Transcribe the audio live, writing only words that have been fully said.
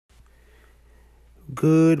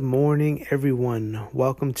Good morning, everyone.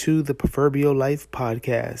 Welcome to the Proverbial Life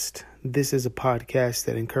Podcast. This is a podcast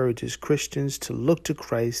that encourages Christians to look to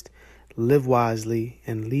Christ, live wisely,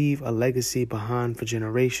 and leave a legacy behind for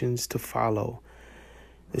generations to follow.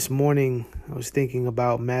 This morning, I was thinking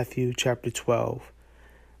about Matthew chapter 12.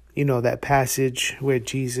 You know, that passage where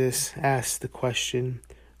Jesus asked the question,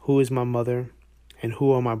 "Who is my mother and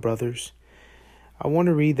who are my brothers?" I want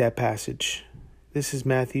to read that passage. This is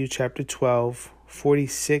Matthew chapter 12,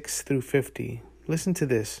 46 through 50. Listen to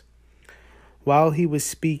this. While he was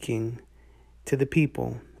speaking to the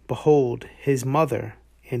people, behold, his mother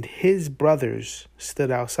and his brothers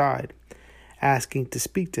stood outside, asking to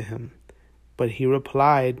speak to him. But he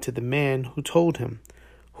replied to the man who told him,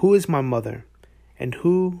 "Who is my mother and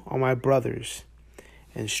who are my brothers?"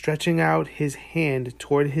 And stretching out his hand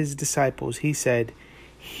toward his disciples, he said,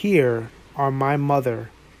 "Here are my mother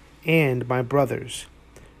and my brothers.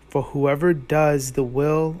 For whoever does the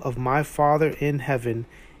will of my Father in heaven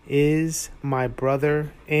is my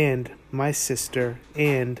brother and my sister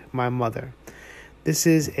and my mother." This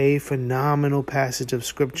is a phenomenal passage of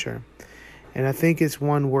Scripture, and I think it's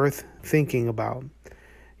one worth thinking about.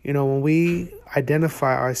 You know, when we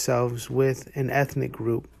identify ourselves with an ethnic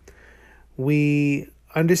group, we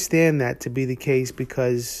understand that to be the case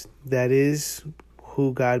because that is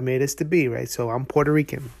who God made us to be, right? So I'm Puerto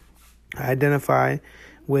Rican. I identify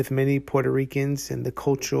with many Puerto Ricans and the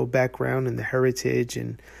cultural background and the heritage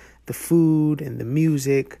and the food and the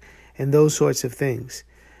music and those sorts of things.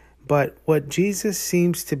 But what Jesus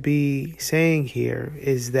seems to be saying here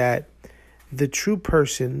is that the true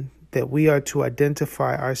person that we are to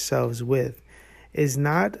identify ourselves with is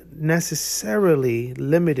not necessarily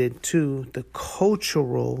limited to the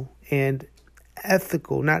cultural and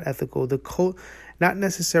not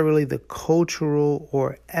necessarily the cultural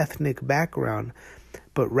or ethnic background,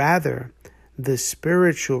 but rather the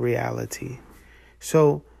spiritual reality.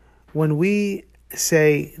 So when we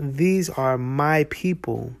say these are my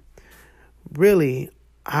people, really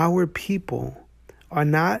our people are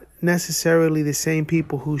not necessarily the same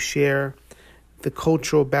people who share the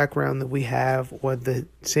cultural background that we have or the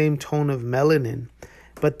same tone of melanin,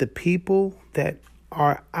 but the people that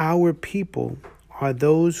are our people are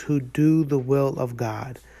those who do the will of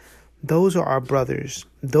God. Those are our brothers.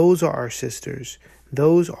 Those are our sisters.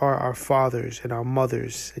 Those are our fathers and our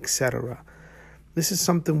mothers, etc. This is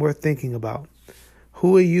something worth thinking about.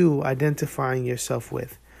 Who are you identifying yourself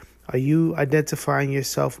with? Are you identifying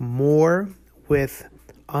yourself more with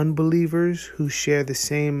unbelievers who share the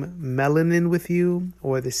same melanin with you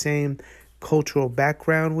or the same cultural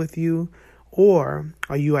background with you? Or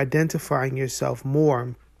are you identifying yourself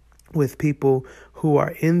more with people who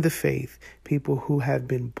are in the faith, people who have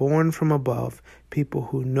been born from above, people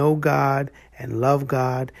who know God and love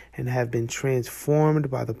God and have been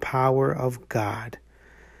transformed by the power of God?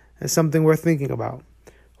 That's something worth thinking about.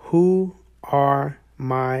 Who are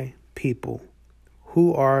my people?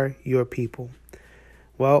 Who are your people?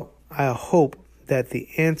 Well, I hope that the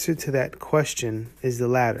answer to that question is the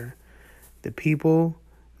latter. The people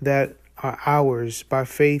that are ours by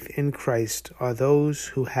faith in Christ are those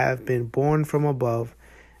who have been born from above,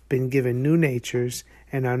 been given new natures,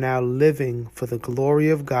 and are now living for the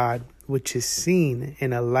glory of God, which is seen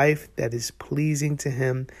in a life that is pleasing to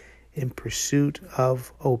Him in pursuit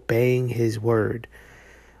of obeying His word.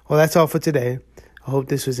 Well, that's all for today. I hope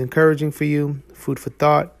this was encouraging for you, food for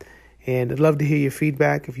thought, and I'd love to hear your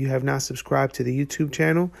feedback. If you have not subscribed to the YouTube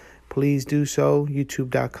channel, please do so,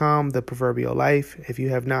 youtube.com, The Proverbial Life. If you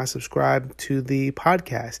have not subscribed to the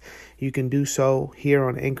podcast, you can do so here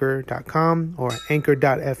on anchor.com or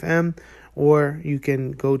anchor.fm, or you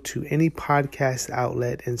can go to any podcast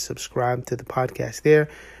outlet and subscribe to the podcast there.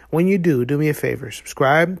 When you do me a favor,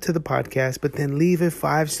 subscribe to the podcast, but then leave a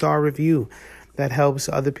 5-star review. That helps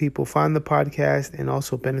other people find the podcast and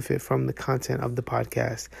also benefit from the content of the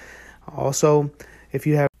podcast. Also,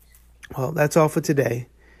 that's all for today.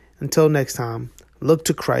 Until next time, look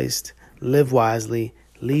to Christ, live wisely,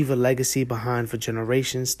 leave a legacy behind for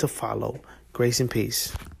generations to follow. Grace and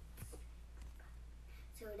peace.